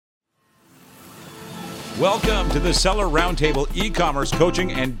Welcome to the Seller Roundtable e-commerce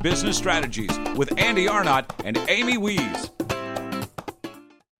coaching and business strategies with Andy Arnott and Amy Wees.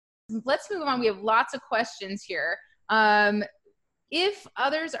 Let's move on. We have lots of questions here. If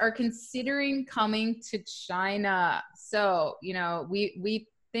others are considering coming to China, so, we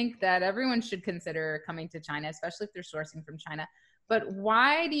think that everyone should consider coming to China, especially if they're sourcing from China. But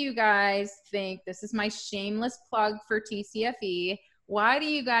why do you guys think, this is my shameless plug for TCFE, why do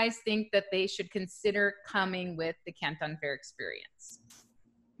you guys think that they should consider coming with the Canton Fair experience?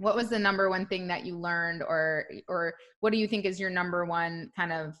 What was the number one thing that you learned, or what do you think is your number one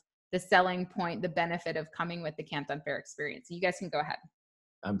kind of the selling point, the benefit of coming with the Canton Fair experience? You guys can go ahead.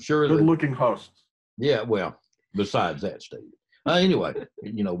 I'm sure. Good-looking hosts. Yeah, well, besides that, Steve. Anyway,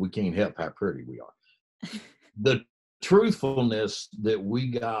 we can't help how pretty we are. The truthfulness that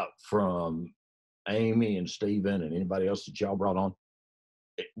we got from Amy and Steven and anybody else that y'all brought on,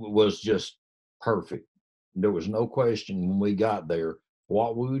 it was just perfect. There was no question when we got there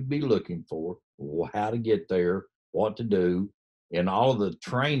what we would be looking for, how to get there, what to do, and all of the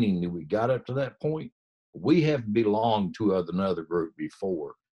training that we got up to that point. We have belonged to another group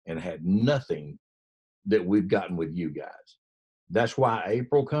before and had nothing that we've gotten with you guys. That's why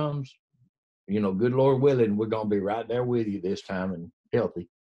April comes. Good Lord willing, we're going to be right there with you this time and healthy,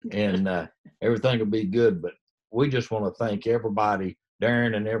 and everything will be good. But we just want to thank everybody,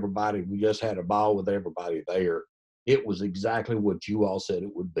 Darren and everybody. We just had a ball with everybody there. It was exactly what you all said it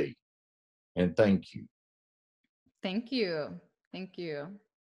would be. And thank you. Thank you. Thank you.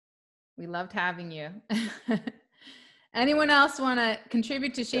 We loved having you. Anyone else want to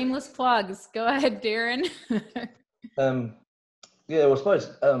contribute to shameless plugs? Go ahead, Darren. Yeah, well, I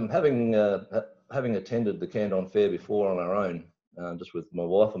suppose having attended the Canton Fair before on our own, just with my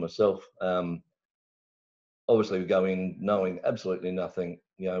wife and myself, obviously we go in knowing absolutely nothing.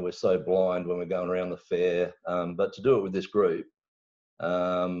 We're so blind when we're going around the fair, but to do it with this group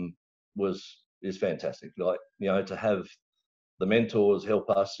is fantastic. To have the mentors help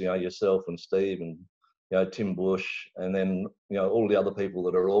us, yourself and Steve and Tim Bush, and then all the other people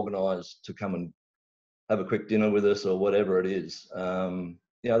that are organised to come and have a quick dinner with us or whatever it is.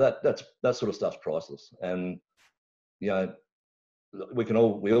 That sort of stuff's priceless. And we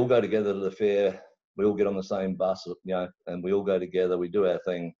all go together to the fair. We all get on the same bus, and we all go together. We do our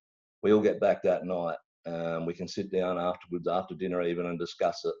thing. We all get back that night. We can sit down afterwards, after dinner even, and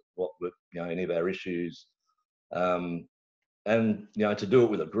discuss it, any of our issues. And to do it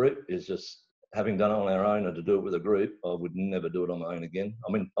with a group is just, having done it on our own, and to do it with a group, I would never do it on my own again.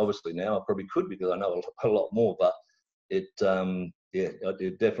 I mean, obviously now I probably could because I know a lot more, but it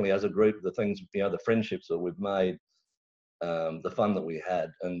definitely, as a group, the things, the friendships that we've made, the fun that we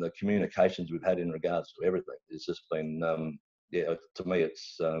had, and the communications we've had in regards to everything, it's just been, to me,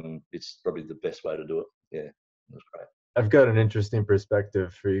 it's probably the best way to do it. Yeah, it was great. I've got an interesting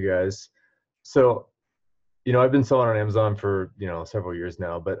perspective for you guys. So, I've been selling on Amazon for, several years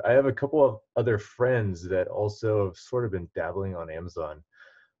now, but I have a couple of other friends that also have sort of been dabbling on Amazon.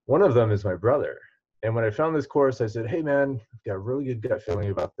 One of them is my brother. And when I found this course, I said, hey man, I've got a really good gut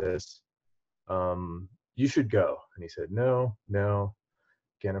feeling about this. You should go. And he said, no,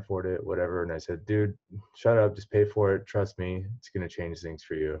 can't afford it, whatever. And I said, dude, shut up, just pay for it. Trust me, it's going to change things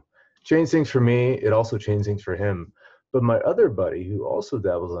for you. Change things for me. It also changed things for him. But my other buddy, who also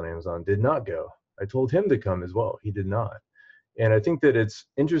dabbles on Amazon, did not go. I told him to come as well. He did not. And I think that it's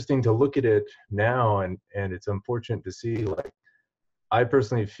interesting to look at it now, and it's unfortunate to see, I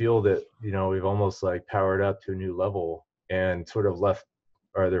personally feel that, we've almost powered up to a new level and sort of left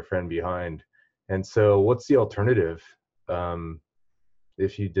our other friend behind. And so what's the alternative?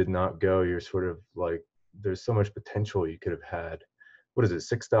 If you did not go, you're sort of there's so much potential you could have had. What is it,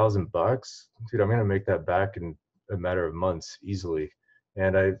 $6,000? Dude, I'm going to make that back in a matter of months easily.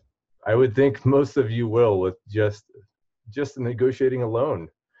 And I would think most of you will, with just negotiating alone.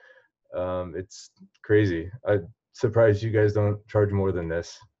 It's crazy. I'm surprised you guys don't charge more than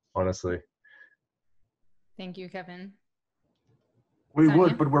this, honestly. Thank you, Kevin. We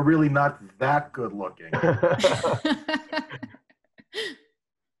would, but we're really not that good looking.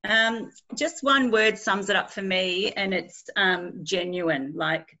 Just one word sums it up for me, and it's genuine.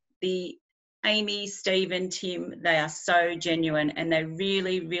 The Amy, Stephen, Tim, they are so genuine, and they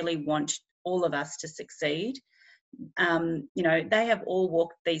really, really want all of us to succeed. They have all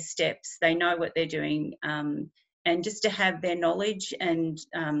walked these steps. They know what they're doing, and just to have their knowledge and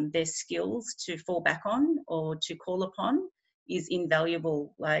their skills to fall back on or to call upon is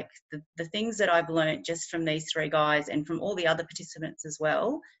invaluable. The things that I've learned just from these three guys and from all the other participants as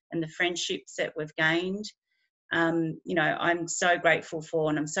well, and the friendships that we've gained, You know, I'm so grateful for,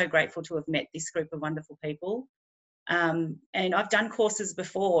 and I'm so grateful to have met this group of wonderful people. And I've done courses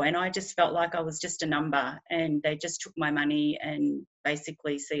before, and I just felt like I was just a number, and they just took my money and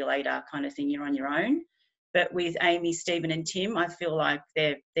basically see you later kind of thing. You're on your own. But with Amy, Stephen, and Tim, I feel like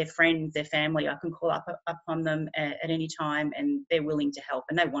they're friends, they're family. I can call upon them at any time, and they're willing to help,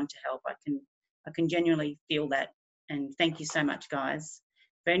 and they want to help. I can genuinely feel that. And thank you so much, guys.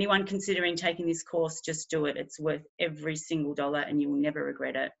 For anyone considering taking this course, just do it. It's worth every single dollar, and you will never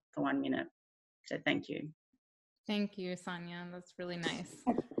regret it for 1 minute. So thank you. Thank you, Sonia. That's really nice.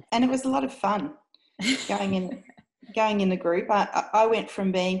 And it was a lot of fun going in the group. I went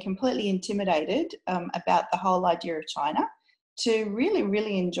from being completely intimidated about the whole idea of China to really,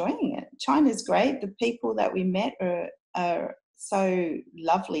 really enjoying it. China's great. The people that we met are so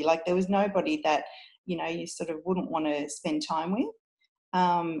lovely. Like, there was nobody that, you know, you sort of wouldn't want to spend time with.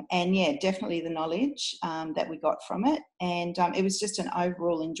 And yeah, definitely the knowledge that we got from it. And it was just an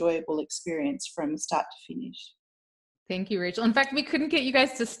overall enjoyable experience from start to finish. Thank you, Rachel. In fact, we couldn't get you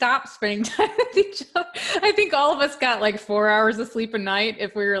guys to stop spending time with each other. I think all of us got like 4 hours of sleep a night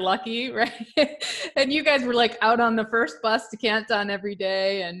if we were lucky, right? And you guys were like out on the first bus to Canton every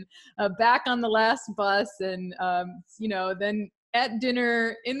day, and back on the last bus, and you know, then at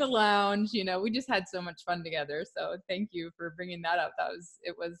dinner in the lounge. You know, we just had so much fun together. So thank you for bringing that up.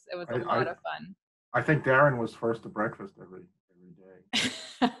 It was a lot of fun. I think Darren was first to breakfast every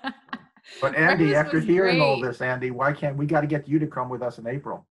day. But Andy, after hearing all this, Andy, why can't we got to get you to come with us in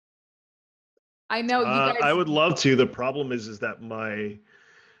April? I know you guys. I would love to. The problem is that my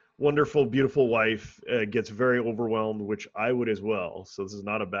wonderful, beautiful wife gets very overwhelmed, which I would as well. So this is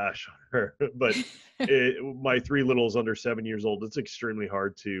not a bash on her, but my 3 littles under 7 years old, it's extremely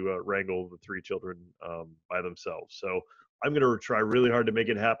hard to wrangle the 3 children by themselves. So I'm going to try really hard to make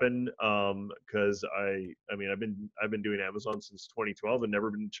it happen because I mean, I've been doing Amazon since 2012 and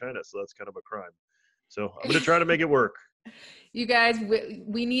never been to China, so that's kind of a crime. So I'm going to try to make it work. You guys,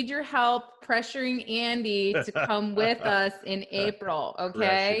 we need your help pressuring Andy to come with us in April,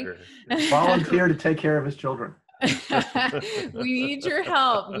 okay? Volunteer to take care of his children. We need your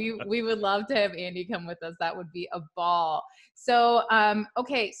help. We would love to have Andy come with us. That would be a ball. So,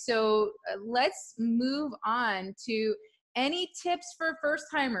 okay, so let's move on to any tips for first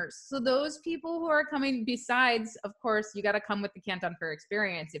timers. So those people who are coming, besides, of course, you got to come with the Canton Fair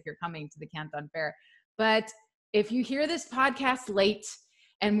experience if you're coming to the Canton Fair. But if you hear this podcast late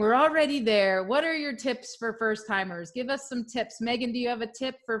and we're already there, what are your tips for first timers? Give us some tips. Megan, do you have a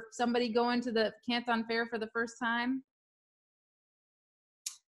tip for somebody going to the Canton Fair for the first time?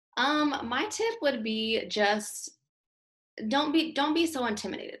 My tip would be just don't be so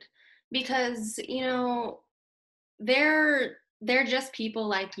intimidated, because, you know, they're just people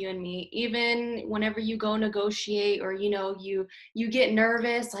like you and me. Even whenever you go negotiate, or, you know, you get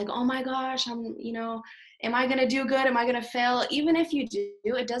nervous, like, oh my gosh, you know, am I going to do good? Am I going to fail? Even if you do,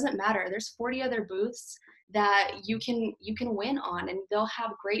 it doesn't matter. There's 40 other booths that you can win on, and they'll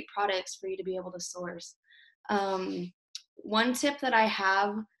have great products for you to be able to source. One tip that I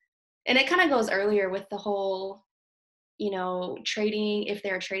have, and it kind of goes earlier with the whole, you know, trading, if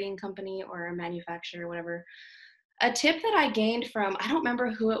they're a trading company or a manufacturer or whatever. A tip that I gained from, I don't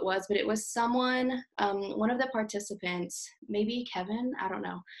remember who it was, but it was someone, one of the participants, maybe Kevin, I don't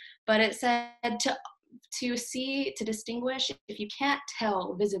know, but it said to distinguish, if you can't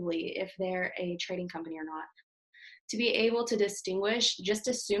tell visibly if they're a trading company or not, to be able to distinguish, just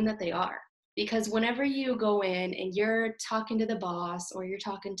assume that they are. Because whenever you go in and you're talking to the boss, or you're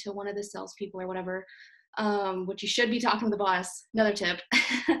talking to one of the salespeople or whatever, which you should be talking to the boss, another tip,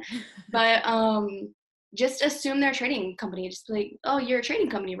 but just assume they're a trading company. Just be like, oh, you're a trading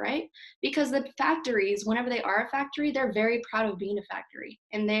company, right? Because the factories, whenever they are a factory, they're very proud of being a factory,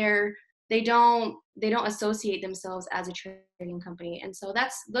 and they don't associate themselves as a trading company. And so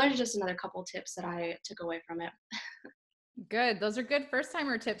those are just another couple tips that I took away from it. Good. Those are good first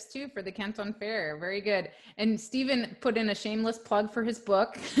timer tips too for the Canton Fair. Very good. And Stephen put in a shameless plug for his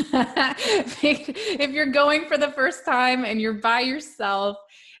book. If you're going for the first time and you're by yourself,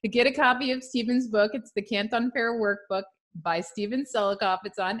 get a copy of Stephen's book. It's the Canton Fair Workbook by Stephen Selikoff.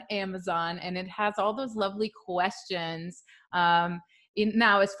 It's on Amazon, and it has all those lovely questions. Now,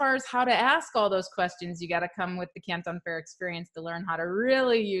 as far as how to ask all those questions, you got to come with the Canton Fair experience to learn how to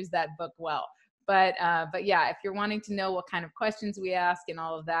really use that book well. But yeah, if you're wanting to know what kind of questions we ask and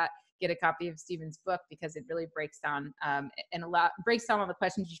all of that, get a copy of Stephen's book, because it really breaks down breaks down all the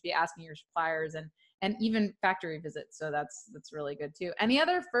questions you should be asking your suppliers, and even factory visits. So that's really good too. Any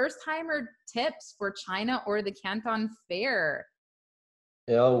other first timer tips for China or the Canton Fair?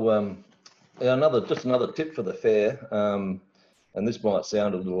 Yeah, just another tip for the fair, and this might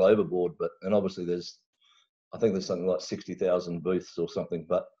sound a little overboard, and obviously I think there's something like 60,000 booths or something,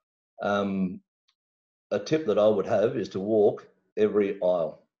 but a tip that I would have is to walk every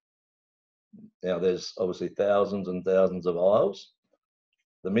aisle. Now, there's obviously thousands and thousands of aisles.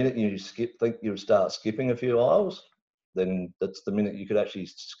 The minute you think you start skipping a few aisles, then that's the minute you could actually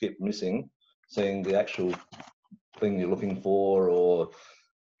skip missing seeing the actual thing you're looking for, or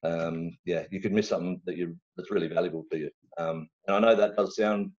you could miss something that's really valuable to you. And I know that does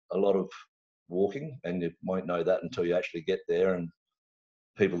sound a lot of walking, and you won't know that until you actually get there. And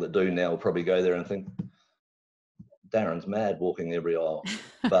people that do now will probably go there and think, Darren's mad walking every aisle.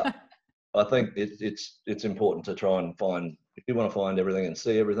 But I think it's important to try and find, if you want to find everything and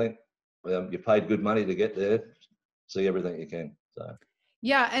see everything, you paid good money to get there, see everything you can. So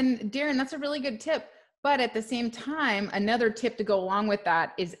yeah, and Darren, that's a really good tip. But at the same time, another tip to go along with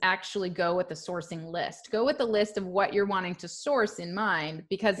that is actually go with the sourcing list. Go with the list of what you're wanting to source in mind,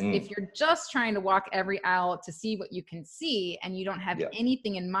 because if you're just trying to walk every aisle to see what you can see and you don't have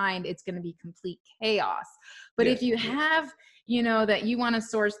anything in mind, it's going to be complete chaos. But if you have, that you want to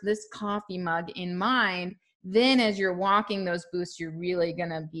source this coffee mug in mind, then as you're walking those booths, you're really going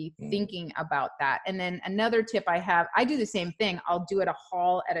to be thinking about that. And then another tip I do the same thing. I'll do it a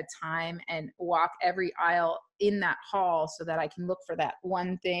hall at a time and walk every aisle in that hall so that I can look for that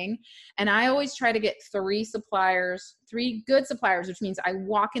one thing. And I always try to get 3 good suppliers, which means I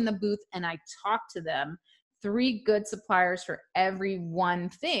walk in the booth and I talk to them. 3 good suppliers for every one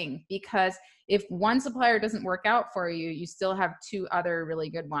thing, because if one supplier doesn't work out for you, you still have 2 other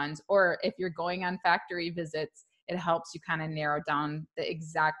really good ones. Or if you're going on factory visits, it helps you kind of narrow down the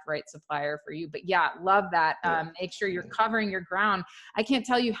exact right supplier for you. But yeah, love that. Make sure you're covering your ground. I can't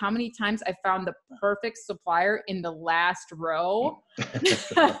tell you how many times I found the perfect supplier in the last row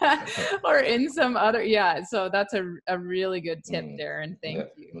or in some other. Yeah. So that's a really good tip, Darren. Thank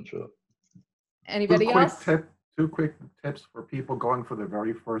you. Sure. Anybody else? 2 quick tips for people going for the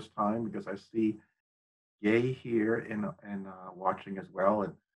very first time, because I see Gay here and watching as well,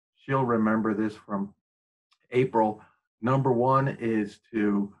 and she'll remember this from April. Number 1 is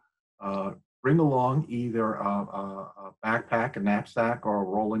to bring along either a backpack, a knapsack, or a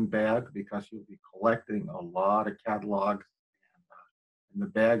rolling bag, because you'll be collecting a lot of catalogs. And the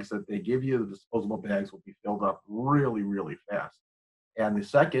bags that they give you, the disposable bags, will be filled up really, really fast. And the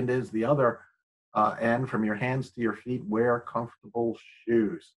second is the other end, from your hands to your feet, wear comfortable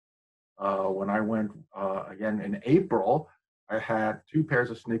shoes. When I went again in April, I had 2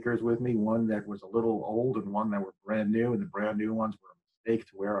 pairs of sneakers with me, one that was a little old and one that were brand new, and the brand new ones were a mistake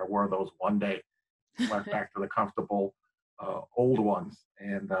to wear. I wore those one day, went back to the comfortable old ones.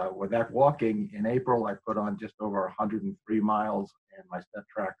 And with that walking in April, I put on just over 103 miles, and my step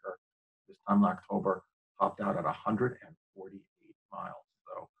tracker this time in October topped out at 148 miles.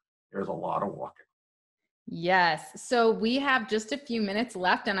 So there's a lot of walking. Yes. So we have just a few minutes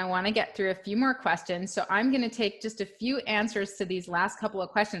left, and I want to get through a few more questions. So I'm going to take just a few answers to these last couple of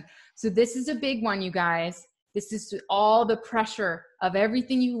questions. So this is a big one, you guys. This is all the pressure of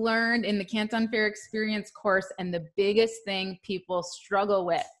everything you learned in the Canton Fair Experience course, and the biggest thing people struggle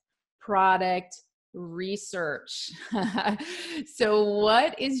with: product research. So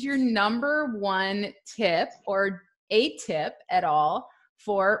what is your number 1 tip, or a tip at all,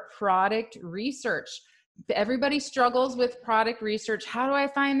 for product research? Everybody struggles with product research. How do I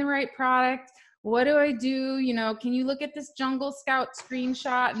find the right product? What do I do? Can you look at this Jungle Scout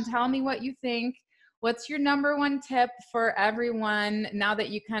screenshot and tell me what you think? What's your number 1 tip for everyone, now that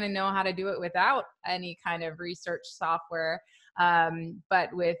you kind of know how to do it without any kind of research software, but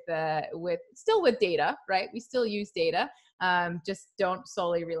with data, right? We still use data. Just don't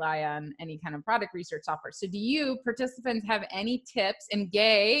solely rely on any kind of product research software. So do you participants have any tips? And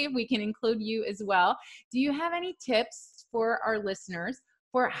Gay, we can include you as well. Do you have any tips for our listeners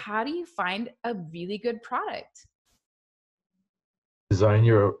for how do you find a really good product? Design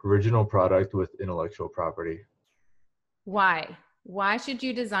your original product with intellectual property. Why? Why should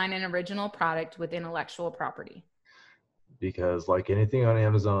you design an original product with intellectual property? Because like anything on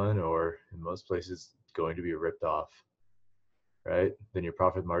Amazon or in most places, it's going to be ripped off. Right? Then your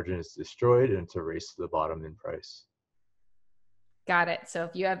profit margin is destroyed and it's a race to the bottom in price. Got it. So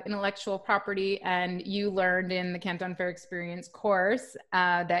if you have intellectual property and you learned in the Canton Fair Experience course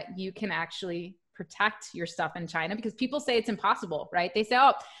that you can actually protect your stuff in China, because people say it's impossible, right? They say,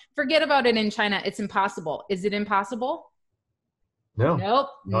 oh, forget about it in China. It's impossible. Is it impossible? No. Nope,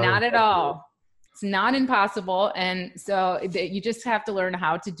 not at all. It's not impossible. And so you just have to learn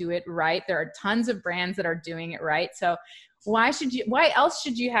how to do it right. There are tons of brands that are doing it right. So Why else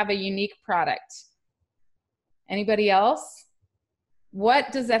should you have a unique product? Anybody else?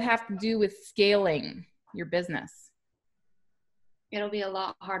 What does that have to do with scaling your business? It'll be a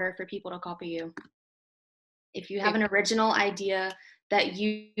lot harder for people to copy you. If you have an original idea that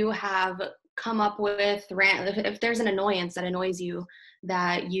you have come up with, if there's an annoyance that annoys you,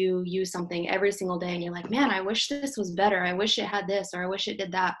 that you use something every single day and you're like, man, I wish this was better. I wish it had this, or I wish it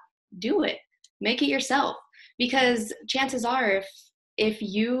did that. Do it. Make it yourself. Because chances are, if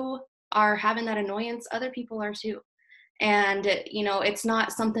you are having that annoyance, other people are too. And, you know, it's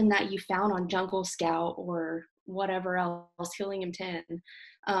not something that you found on Jungle Scout or whatever else, Helium 10.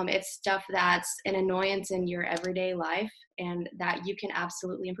 It's stuff that's an annoyance in your everyday life and that you can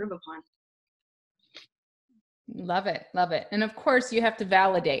absolutely improve upon. Love it. Love it. And of course you have to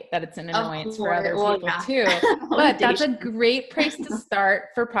validate that it's an annoyance for other people yeah. too. But that's a great place to start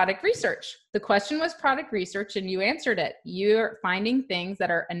for product research. The question was product research and you answered it. You're finding things that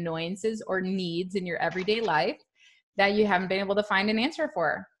are annoyances or needs in your everyday life that you haven't been able to find an answer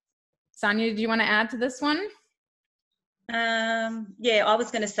for. Sonia, do you want to add to this one? Yeah, I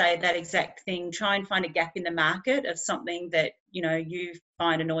was going to say that exact thing. Try and find a gap in the market of something that, you know, you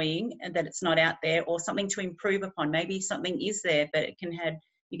find annoying and that it's not out there, or something to improve upon. Maybe something is there, but you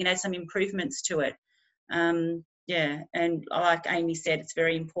can add some improvements to it. Yeah, and like Amy said, it's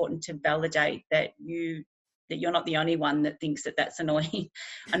very important to validate that you're not the only one that thinks that that's annoying.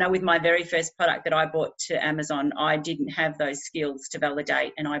 I know with my very first product that I bought to Amazon, I didn't have those skills to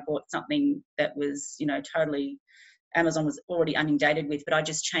validate, and I bought something that was, you know, totally Amazon was already inundated with, but I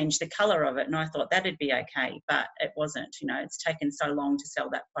just changed the color of it and I thought that'd be okay, but it wasn't. You know, it's taken so long to sell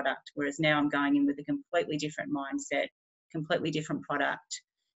that product, whereas now I'm going in with a completely different mindset, completely different product.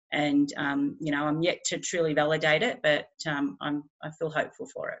 And, you know, I'm yet to truly validate it, but I feel hopeful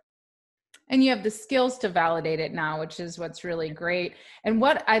for it. And you have the skills to validate it now, which is what's really great. And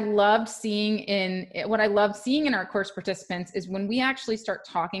what I loved seeing in our course participants is when we actually start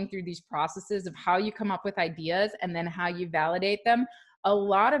talking through these processes of how you come up with ideas and then how you validate them. A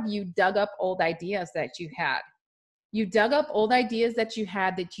lot of you dug up old ideas that you had. You dug up old ideas that you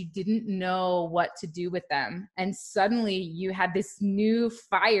had that you didn't know what to do with them. And suddenly you had this new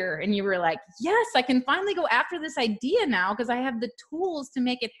fire and you were like, yes, I can finally go after this idea now because I have the tools to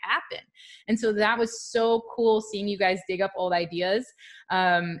make it happen. And so that was so cool seeing you guys dig up old ideas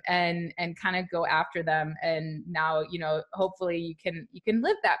and kind of go after them. And now, you know, hopefully you can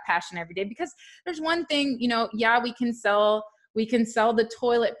live that passion every day, because there's one thing, you know, yeah, we can sell the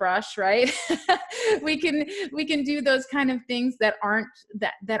toilet brush, right? we can do those kind of things that aren't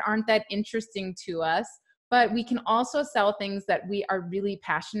that interesting to us, but we can also sell things that we are really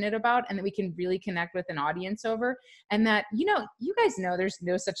passionate about and that we can really connect with an audience over. And that, you know, you guys know there's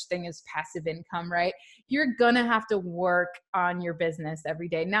no such thing as passive income, right? You're gonna have to work on your business every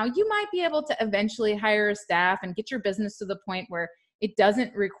day. Now, you might be able to eventually hire a staff and get your business to the point where it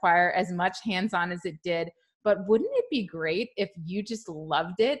doesn't require as much hands-on as it did. But wouldn't it be great if you just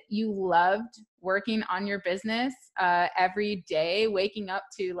loved it? You loved working on your business every day, waking up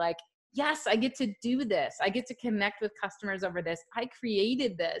to like, yes, I get to do this. I get to connect with customers over this. I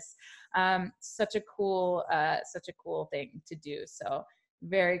created this. Such a cool thing to do. So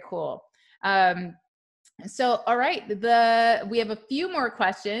very cool. So, all right, we have a few more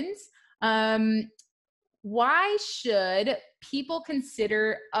questions. Why should people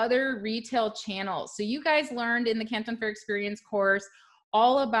consider other retail channels? So you guys learned in the Canton Fair Experience course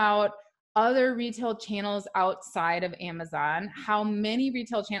all about other retail channels outside of Amazon. How many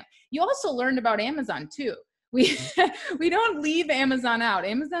retail channels? You also learned about Amazon too. We don't leave Amazon out.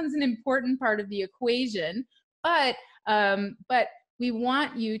 Amazon's an important part of the equation, but we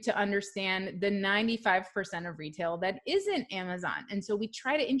want you to understand the 95% of retail that isn't Amazon. And so we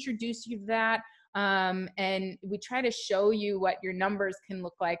try to introduce you to that. And we try to show you what your numbers can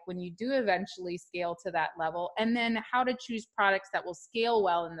look like when you do eventually scale to that level, and then how to choose products that will scale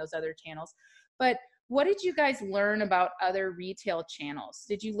well in those other channels. But what did you guys learn about other retail channels?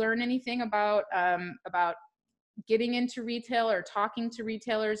 Did you learn anything about getting into retail or talking to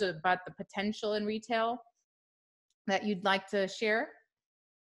retailers about the potential in retail that you'd like to share?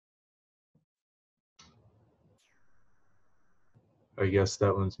 I guess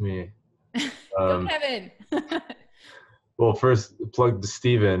that one's me. Go Kevin. Well, first plug to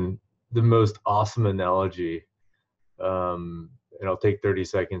Steven, the most awesome analogy. And I'll take 30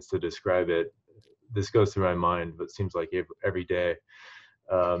 seconds to describe it. This goes through my mind, but it seems like every day.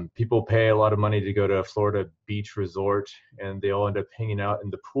 People pay a lot of money to go to a Florida beach resort, and they all end up hanging out in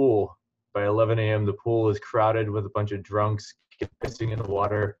the pool. By 11 a.m., the pool is crowded with a bunch of drunks pissing in the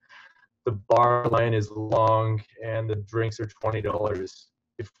water. the bar line is long and the drinks are $20.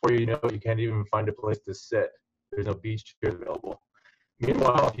 Before you know it, you can't even find a place to sit. There's no beach chairs available.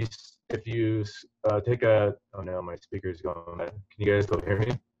 Meanwhile, if you take a, oh no, my speaker's going. Can you guys still hear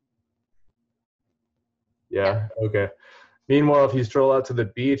me? Yeah, okay. Meanwhile, if you stroll out to the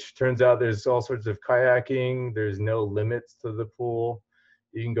beach, turns out there's all sorts of kayaking. There's no limits to the pool.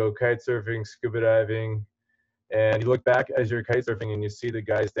 You can go kite surfing, scuba diving, and you look back as you're kite surfing and you see the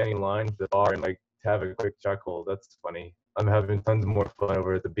guy standing in line at the bar and like have a quick chuckle. That's funny. I'm having tons more fun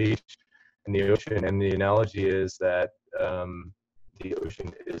over at the beach and the ocean. And the analogy is that the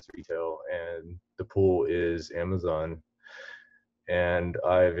ocean is retail and the pool is Amazon. And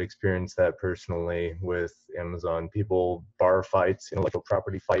I've experienced that personally with Amazon. People, bar fights, intellectual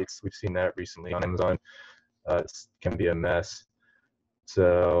property fights. We've seen that recently on Amazon. It can be a mess.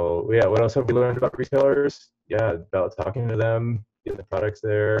 So yeah, what else have we learned about retailers? Yeah, about talking to them, getting the products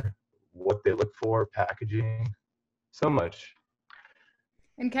there, what they look for, packaging, so much.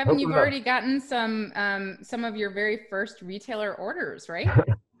 And Kevin, you've already gotten some of your very first retailer orders, right?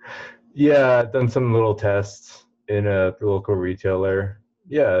 Yeah, I've done some little tests in a local retailer.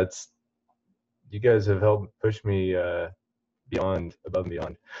 Yeah, you guys have helped push me above and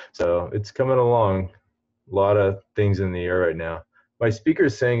beyond. So it's coming along. A lot of things in the air right now. My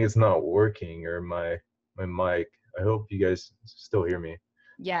speaker's saying it's not working, or my mic. I hope you guys still hear me.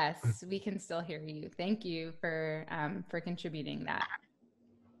 Yes, we can still hear you. Thank you for contributing that.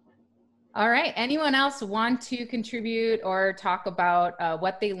 All right. Anyone else want to contribute or talk about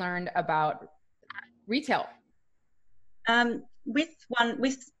what they learned about retail? With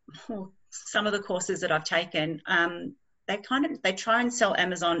some of the courses that I've taken, they try and sell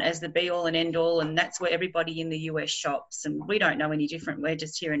Amazon as the be all and end all, and that's where everybody in the US shops. And we don't know any different. We're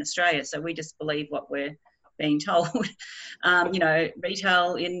just here in Australia, so we just believe what we're being told.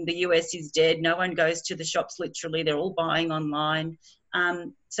 Retail in the US is dead. No one goes to the shops literally. They're all buying online.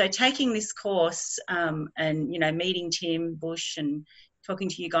 So taking this course and meeting Tim Bush and talking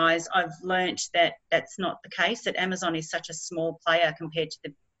to you guys, I've learnt that that's not the case, that Amazon is such a small player compared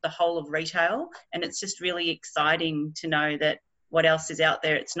to the whole of retail. And it's just really exciting to know that what else is out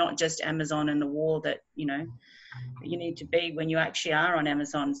there. It's not just Amazon and the wall that, that you need to be when you actually are on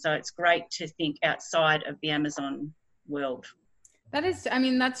Amazon. So it's great to think outside of the Amazon world.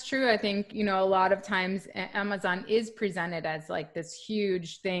 That's true. I think, a lot of times Amazon is presented as like this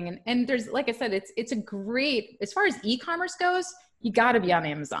huge thing. And there's, like I said, it's a great, as far as e-commerce goes, you got to be on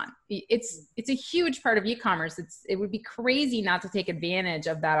Amazon. It's a huge part of e-commerce. It would be crazy not to take advantage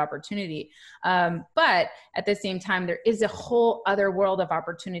of that opportunity. But at the same time, there is a whole other world of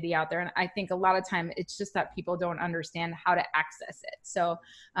opportunity out there. And I think a lot of time it's just that people don't understand how to access it. So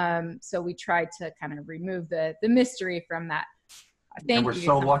we try to kind of remove the mystery from that. And we're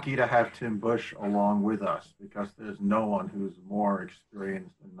so lucky to have Tim Bush along with us, because there's no one who's more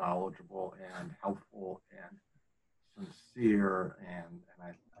experienced and knowledgeable and helpful and sincere, and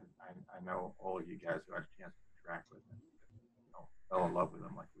I know all of you guys who had a chance to interact with him, fell in love with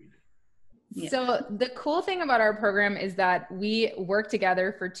him like we did. Yeah. So the cool thing about our program is that we work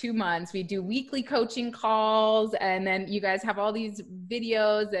together for 2 months. We do weekly coaching calls, and then you guys have all these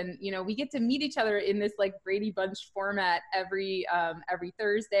videos, and we get to meet each other in this like Brady Bunch format every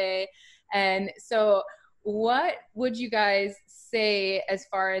Thursday. And so what would you guys say as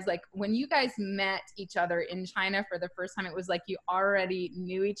far as like when you guys met each other in China for the first time? It was like you already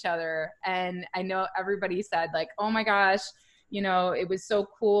knew each other, and I know everybody said like, oh my gosh, it was so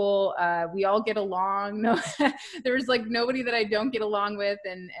cool. We all get along. No, there's like nobody that I don't get along with.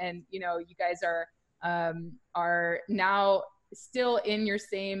 And you guys are now still in your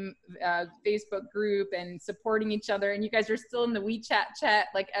same Facebook group and supporting each other. And you guys are still in the WeChat chat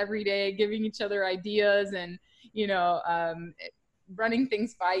like every day, giving each other ideas and, running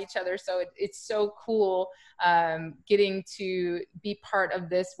things by each other. So it's so cool getting to be part of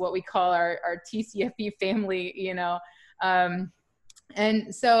this, what we call our TCFP family,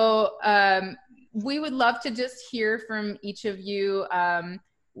 and so we would love to just hear from each of you.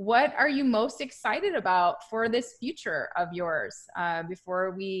 What are you most excited about for this future of yours?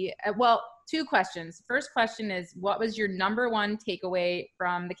 Before we, 2 questions. First question is, what was your number one takeaway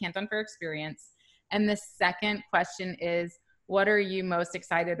from the Canton Fair experience? And the second question is, what are you most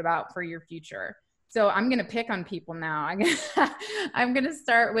excited about for your future? So I'm going to pick on people now. I'm going to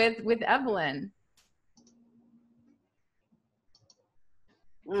start with Evelyn.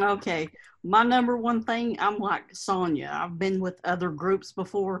 Okay, my number one thing, I'm like Sonia. I've been with other groups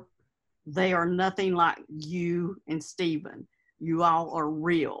before. They are nothing like you and Stephen. You all are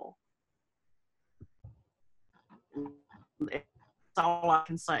real. all I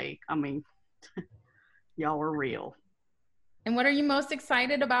can say. I mean, y'all are real. And what are you most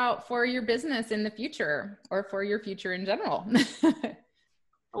excited about for your business in the future, or for your future in general?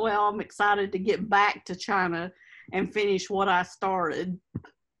 Well, I'm excited to get back to China and finish what I started.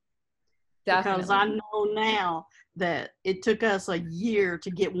 Definitely. Because I know now that it took us a year to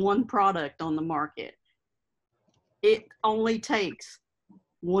get one product on the market. It only takes,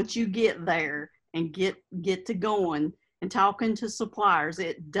 once you get there and get to going and talking to suppliers,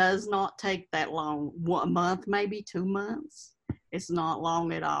 it does not take that long. 1 month, maybe 2 months. It's not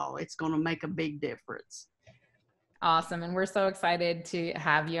long at all. It's going to make a big difference. Awesome. And we're so excited to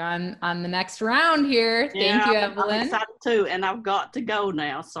have you on the next round here. Thank you, Evelyn. I'm excited too. And I've got to go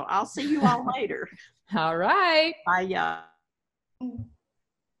now. So I'll see you all later. All right. Bye, y'all.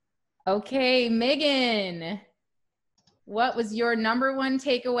 Okay, Megan, what was your number one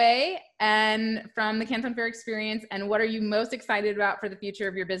takeaway and from the Canton Fair experience, and what are you most excited about for the future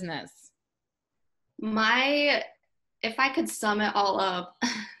of your business? If I could sum it all up,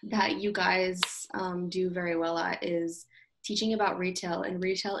 that you guys do very well at is teaching about retail, and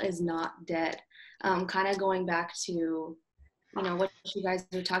retail is not dead. Kind of going back to, what you guys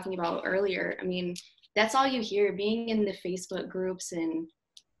were talking about earlier. I mean, that's all you hear, being in the Facebook groups and,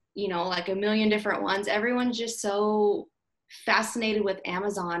 like a million different ones. Everyone's just so fascinated with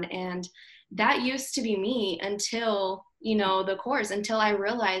Amazon, and that used to be me until the course, until I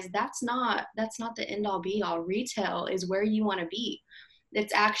realized that's not the end all be all. Retail is where you want to be.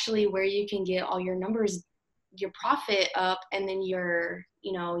 It's actually where you can get all your numbers, your profit up, and then your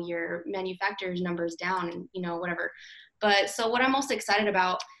manufacturer's numbers down, and whatever. But so what I'm most excited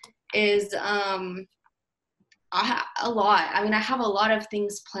about is I have a lot of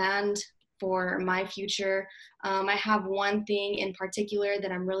things planned for my future. I have one thing in particular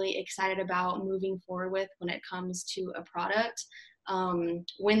that I'm really excited about moving forward with when it comes to a product.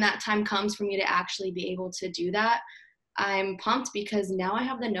 When that time comes for me to actually be able to do that, I'm pumped because now I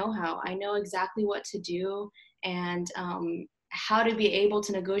have the know-how. I know exactly what to do and how to be able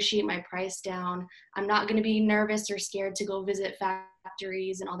to negotiate my price down. I'm not going to be nervous or scared to go visit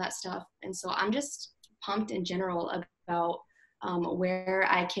factories and all that stuff. And so I'm just pumped in general about where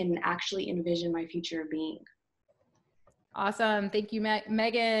I can actually envision my future being. Awesome. Thank you,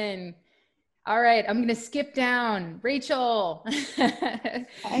 Megan. All right, I'm going to skip down. Rachel,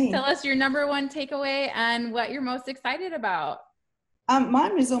 tell us your number one takeaway and what you're most excited about.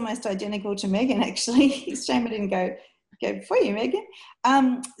 Mine was almost identical to Megan, actually. Shame I didn't go before you, Megan.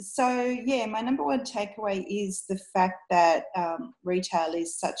 So yeah, my number one takeaway is the fact that retail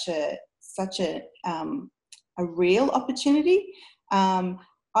is such a real opportunity. I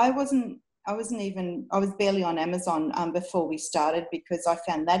was barely on Amazon before we started because I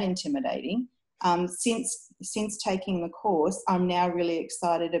found that intimidating. Since taking the course, I'm now really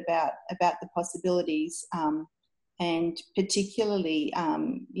excited about the possibilities, and particularly,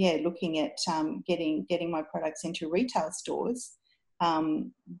 looking at getting my products into retail stores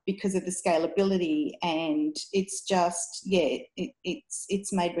because of the scalability, and it's just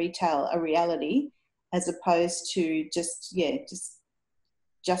it's made retail a reality as opposed to just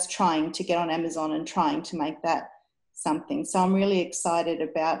trying to get on Amazon and trying to make that something. So I'm really excited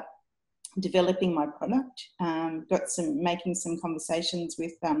about developing my product. Making some conversations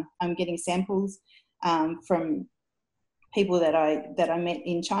with, I'm getting samples from people that I met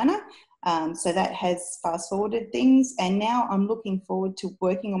in China. So that has fast forwarded things. And now I'm looking forward to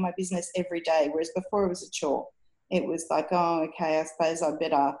working on my business every day. Whereas before it was a chore. It was like, oh, okay, I suppose I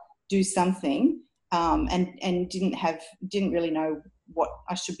better do something. And didn't really know what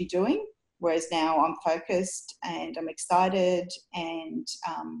I should be doing. Whereas now I'm focused and I'm excited and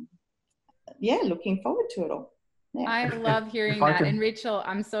looking forward to it all. Yeah. I love hearing that. And Rachel,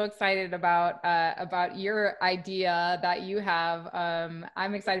 I'm so excited about your idea that you have.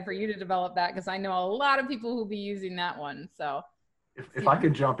 I'm excited for you to develop that because I know a lot of people who will be using that one. So if I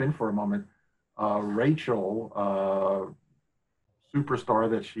could jump in for a moment, Rachel, superstar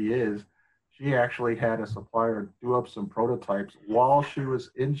that she is, she actually had a supplier do up some prototypes while she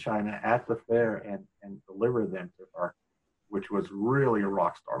was in China at the fair and deliver them to her, which was really a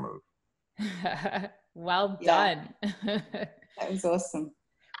rock star move. Well done. That was awesome.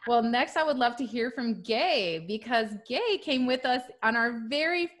 Well, next I would love to hear from Gay, because Gay came with us on our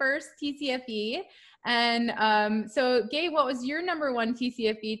very first TCFE. And so Gay, what was your number one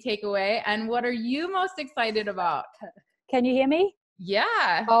TCFE takeaway and what are you most excited about? Can you hear me?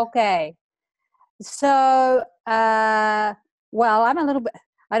 Yeah. Okay. So, well, I'm a little bit,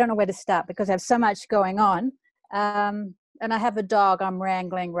 I don't know where to start because I have so much going on. And I have a dog I'm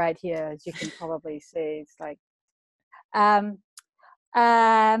wrangling right here, as you can probably see. It's like,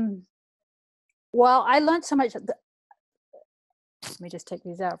 Well, I learned so much. Let me just take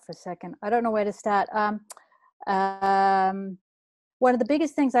these out for a second. I don't know where to start. One of the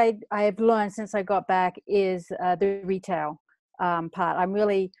biggest things I have learned since I got back is the retail part. I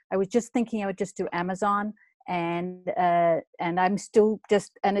was just thinking I would just do Amazon, and I'm still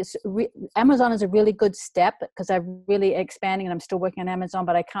just, and Amazon is a really good step because I'm really expanding and I'm still working on Amazon,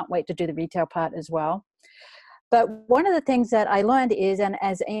 but I can't wait to do the retail part as well. But one of the things that I learned is, and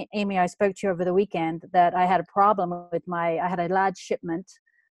as Amy, I spoke to you over the weekend, that I had a problem with I had a large shipment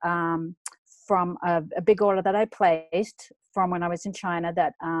from a big order that I placed from when I was in China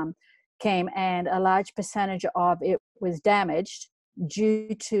that came, and a large percentage of it was damaged due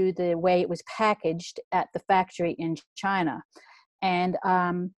to the way it was packaged at the factory in China. And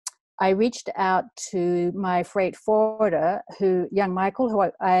I reached out to my freight forwarder, young Michael,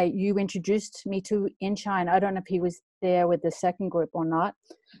 who you introduced me to in China. I don't know if he was there with the second group or not,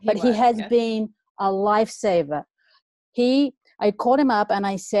 but he has been a lifesaver. I called him up and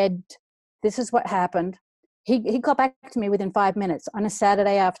I said, this is what happened. He got back to me within 5 minutes on a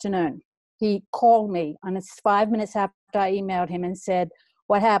Saturday afternoon. He called me and 5 minutes after I emailed him and said,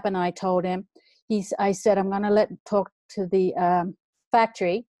 what happened? I told him. I said, I'm going to talk to the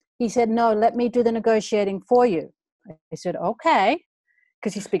factory. He said, no, let me do the negotiating for you. I said, okay,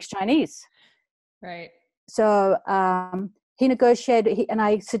 because he speaks Chinese. Right. So he negotiated, and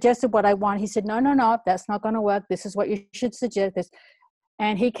I suggested what I want. He said, no, that's not going to work. This is what you should suggest.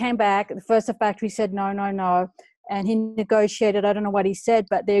 And he came back. First, the factory said, no. And he negotiated. I don't know what he said,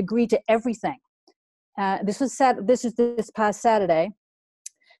 but they agreed to everything. This is this past Saturday.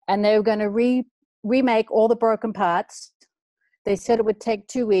 And they were going to remake all the broken parts. They said it would take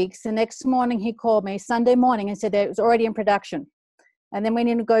 2 weeks. The next morning he called me, Sunday morning, and said that it was already in production. And then when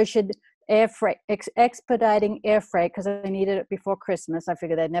he negotiated air freight, expediting air freight, because I needed it before Christmas, I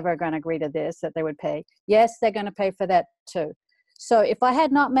figured they're never going to agree to this, that they would pay. Yes, they're going to pay for that too. So if I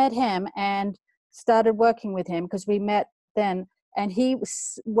had not met him and started working with him, because we met then, and he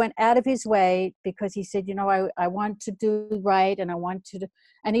went out of his way because he said, I want to do right, and I want to do,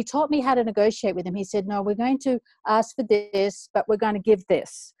 and he taught me how to negotiate with him. He said, no, we're going to ask for this, but we're going to give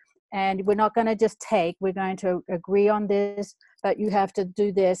this. And we're not going to just take, we're going to agree on this, but you have to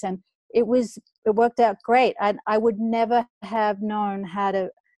do this. And it worked out great. I would never have known how to,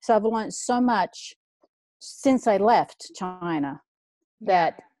 so I've learned so much since I left China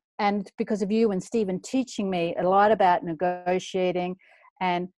and because of you and Stephen teaching me a lot about negotiating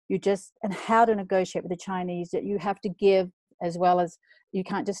and how to negotiate with the Chinese, that you have to give as well as you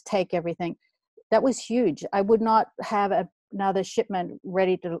can't just take everything. That was huge. I would not have another shipment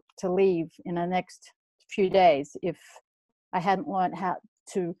ready to leave in the next few days if I hadn't learned how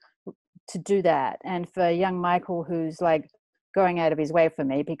to do that. And for young Michael, who's like going out of his way for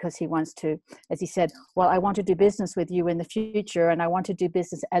me because he wants to, as he said, well, I want to do business with you in the future, and I want to do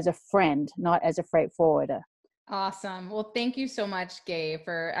business as a friend, not as a freight forwarder. Awesome. Well, thank you so much, Gay,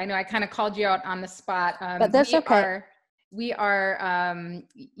 I know I kind of called you out on the spot. But that's okay. We are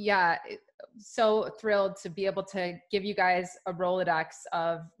so thrilled to be able to give you guys a Rolodex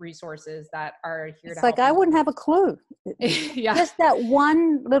of resources that are here. It's like I wouldn't have a clue. Yeah. Just that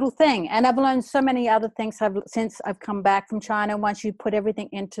one little thing. And I've learned so many other things since I've come back from China. Once you put everything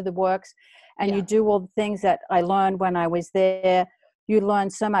into the works and you do all the things that I learned when I was there, you learn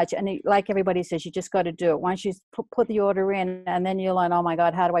so much. And like everybody says, you just got to do it. Once you put the order in, and then you learn, oh my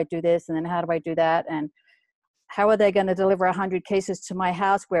God, how do I do this? And then how do I do that? And how are they going to deliver 100 cases to my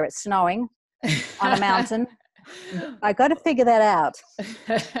house where it's snowing on a mountain? I got to figure that out.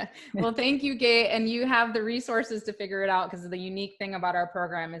 Well, thank you, Gay. And you have the resources to figure it out, because the unique thing about our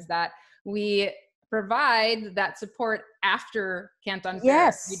program is that we provide that support after Canton Fair.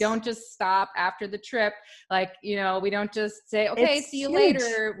 Yes. We don't just stop after the trip. We don't just say, okay, see you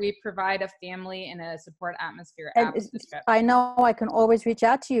later. We provide a family and a support atmosphere after the trip. I know I can always reach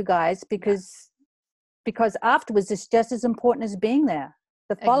out to you guys because afterwards it's just as important as being there.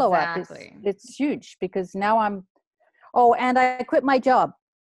 The follow-up it's huge, because now and I quit my job.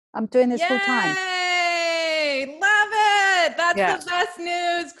 I'm doing this full time. Yay! Love it. That's the best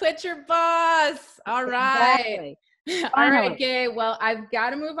news. Quit your boss. All right. Exactly. All right, Gay. Well, I've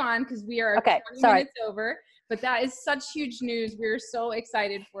got to move on because we are 20 minutes over, but that is such huge news. We're so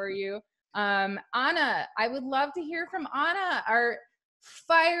excited for you. Anna, I would love to hear from Anna, our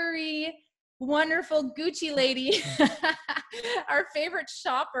fiery, wonderful Gucci lady, our favorite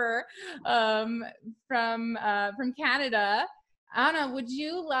shopper from Canada. Anna, would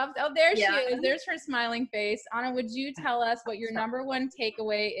you love, oh, there Yeah. she is. There's her smiling face. Anna, would you tell us what your number one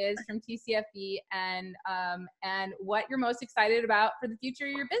takeaway is from TCFE and what you're most excited about for the future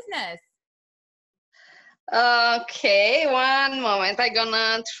of your business? Okay, one moment. I'm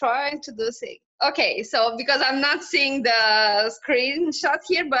gonna try to do it. Okay, so because I'm not seeing the screenshot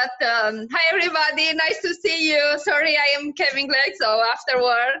here, but hi everybody, nice to see you. Sorry, I am coming late, so after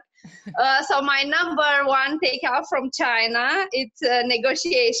work. So my number one takeout from China, it's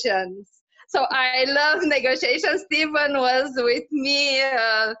negotiations. So I love negotiations. Stephen was with me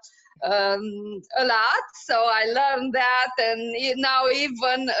a lot, so I learned that, and now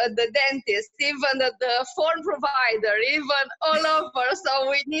even the dentist, even the phone provider, even all over. So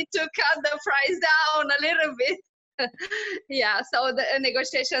we need to cut the price down a little bit. Yeah, so the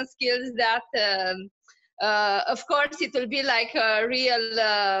negotiation skills that of course it will be like a real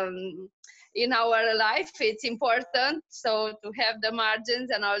in our life. It's important, so to have the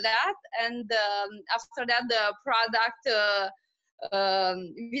margins and all that, and after that the product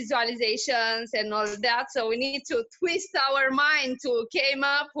visualizations and all that. So we need to twist our mind to came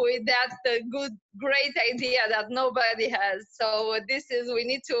up with that great idea that nobody has. So this is, we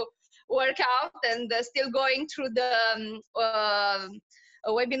need to work out, and still going through the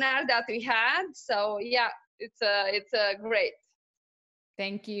webinar that we had. So yeah, it's great.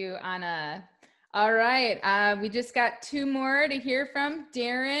 Thank you, Anna. All right, we just got two more to hear from.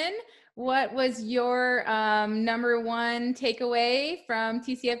 Darren, what was your number one takeaway from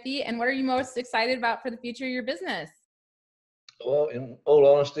TCFE, and what are you most excited about for the future of your business? Well, in all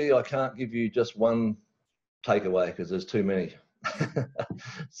honesty, I can't give you just one takeaway because there's too many.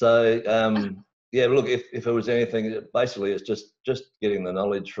 So yeah, look, if it was anything, basically it's just getting the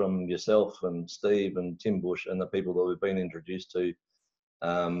knowledge from yourself and Steve and Tim Bush and the people that we've been introduced to.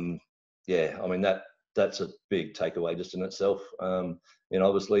 Yeah, I mean that's a big takeaway just in itself.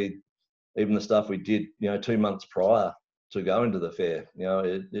 Obviously, even the stuff we did, 2 months prior to going to the fair,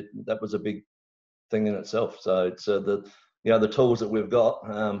 that was a big thing in itself. So it's the tools that we've got,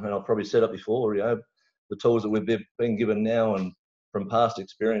 and I've probably said it before, the tools that we've been given now and from past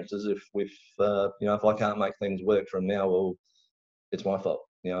experiences. If I can't make things work from now, well, it's my fault.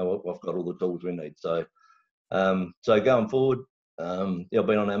 I've got all the tools we need. So going forward, I've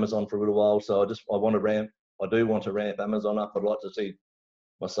been on Amazon for a little while, so I do want to ramp Amazon up. I'd like to see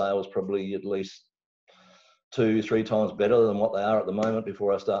my sales probably at least 2-3 times better than what they are at the moment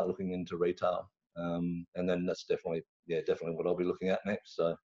before I start looking into retail. And then that's definitely what I'll be looking at next.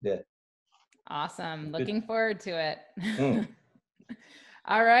 So yeah. Awesome. Looking forward to it.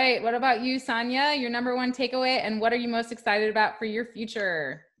 All right. What about you, Sonia? Your number one takeaway, and what are you most excited about for your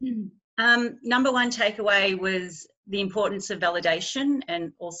future? Number one takeaway was the importance of validation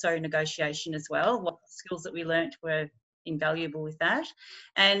and also negotiation as well. What skills that we learnt were invaluable with that.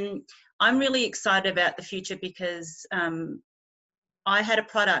 And I'm really excited about the future because I had a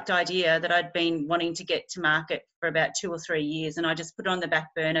product idea that I'd been wanting to get to market for about 2 or 3 years, and I just put it on the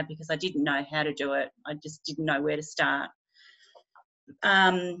back burner because I didn't know how to do it. I just didn't know where to start.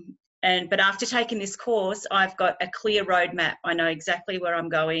 But after taking this course, I've got a clear roadmap. I know exactly where I'm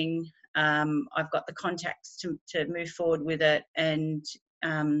going. I've got the contacts to move forward with it. And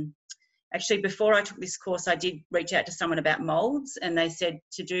actually, before I took this course, I did reach out to someone about molds, and they said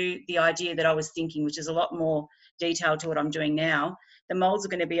to do the idea that I was thinking, which is a lot more detailed to what I'm doing now. The molds are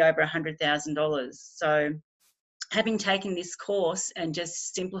going to be over $100,000. So having taken this course and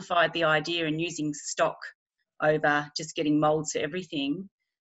just simplified the idea and using stock over just getting molds for everything,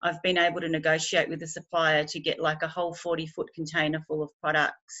 I've been able to negotiate with the supplier to get like a whole 40-foot container full of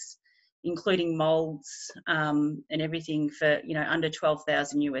products, including molds and everything for, under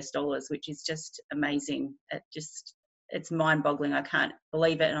 $12,000 US, which is just amazing. It's mind-boggling. I can't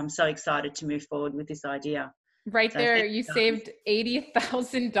believe it. And I'm so excited to move forward with this idea. Right there, you saved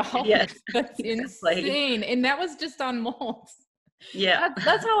 $80,000. Yes, that's exactly insane. And that was just on molds. Yeah.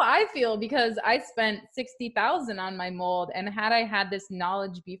 That's how I feel, because I spent $60,000 on my mold, and had I had this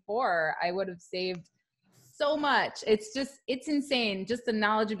knowledge before, I would have saved so much. It's insane. Just the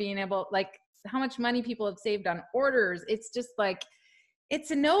knowledge of being able, like how much money people have saved on orders. It's just like, it's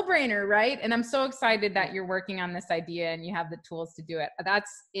a no-brainer, right? And I'm so excited that you're working on this idea and you have the tools to do it.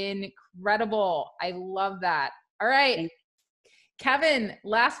 That's incredible. I love that. All right, Kevin,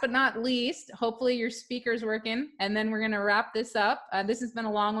 last but not least, hopefully your speaker's working, and then we're going to wrap this up. This has been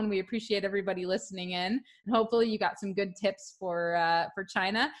a long one. We appreciate everybody listening in, and hopefully you got some good tips for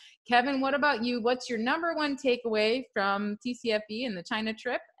China. Kevin, what about you? What's your number one takeaway from TCFE and the China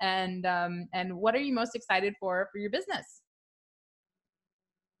trip, and what are you most excited for your business?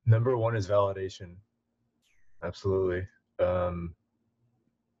 Number one is validation. Absolutely.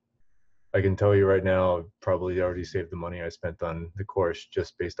 I can tell you right now, I've probably already saved the money I spent on the course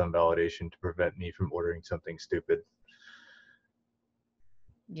just based on validation to prevent me from ordering something stupid.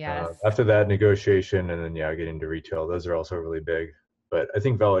 Yes. After that, negotiation, and then getting into retail. Those are also really big. But I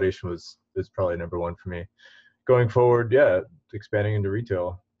think validation is probably number one for me. Going forward, expanding into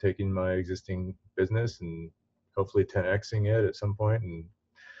retail, taking my existing business and hopefully 10xing it at some point and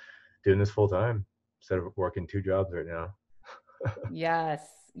doing this full time instead of working 2 jobs right now. Yes.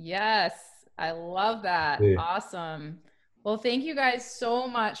 I love that. Yeah. Awesome. Well, thank you guys so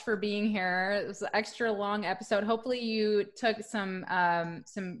much for being here. It was an extra long episode. Hopefully you took some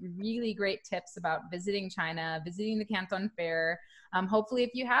really great tips about visiting China, visiting the Canton Fair. Hopefully if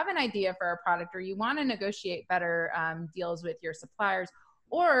you have an idea for a product or you want to negotiate better deals with your suppliers,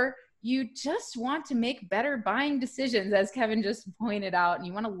 or you just want to make better buying decisions, as Kevin just pointed out, and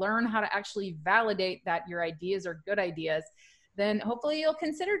you want to learn how to actually validate that your ideas are good ideas, then hopefully you'll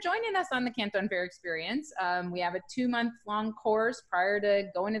consider joining us on the Canton Fair experience. We have a 2-month-long course prior to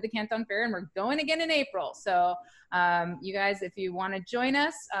going to the Canton Fair, and we're going again in April. So you guys, if you want to join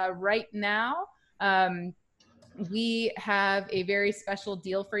us right now, we have a very special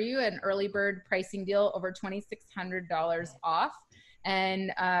deal for you, an early bird pricing deal over $2,600 off,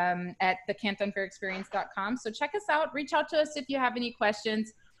 and at thecantonfairexperience.com. So check us out, reach out to us if you have any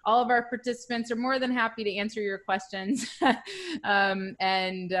questions. All of our participants are more than happy to answer your questions. If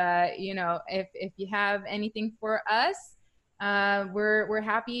you have anything for us, we're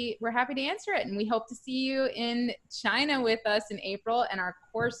happy to answer it. And we hope to see you in China with us in April. And our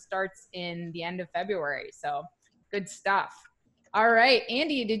course starts in the end of February. So good stuff. All right,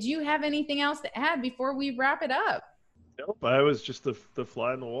 Andy, did you have anything else to add before we wrap it up? Nope, I was just the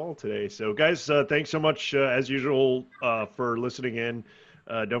fly on the wall today. So guys, thanks so much as usual for listening in.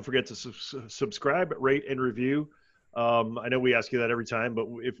 Don't forget to subscribe, rate, and review. I know we ask you that every time, but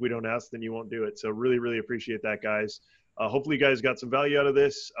if we don't ask, then you won't do it. So really, really appreciate that, guys. Hopefully you guys got some value out of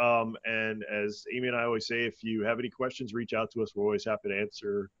this. And as Amy and I always say, if you have any questions, reach out to us. We're always happy to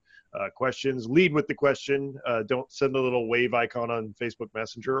answer questions. Lead with the question. Don't send a little wave icon on Facebook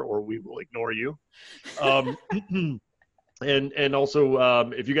Messenger or we will ignore you. And also,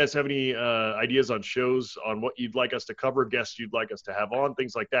 if you guys have any ideas on shows, on what you'd like us to cover, guests you'd like us to have on,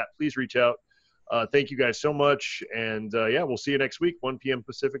 things like that, please reach out. Thank you guys so much. And we'll see you next week, 1 p.m.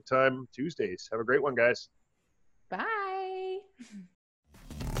 Pacific time, Tuesdays. Have a great one, guys. Bye.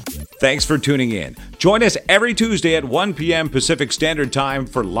 Thanks for tuning in. Join us every Tuesday at 1 p.m. Pacific Standard Time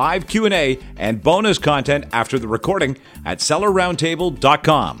for live Q&A and bonus content after the recording at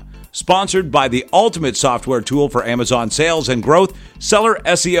sellerroundtable.com. Sponsored by the ultimate software tool for Amazon sales and growth,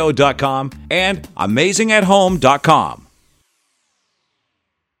 sellerseo.com and amazingathome.com.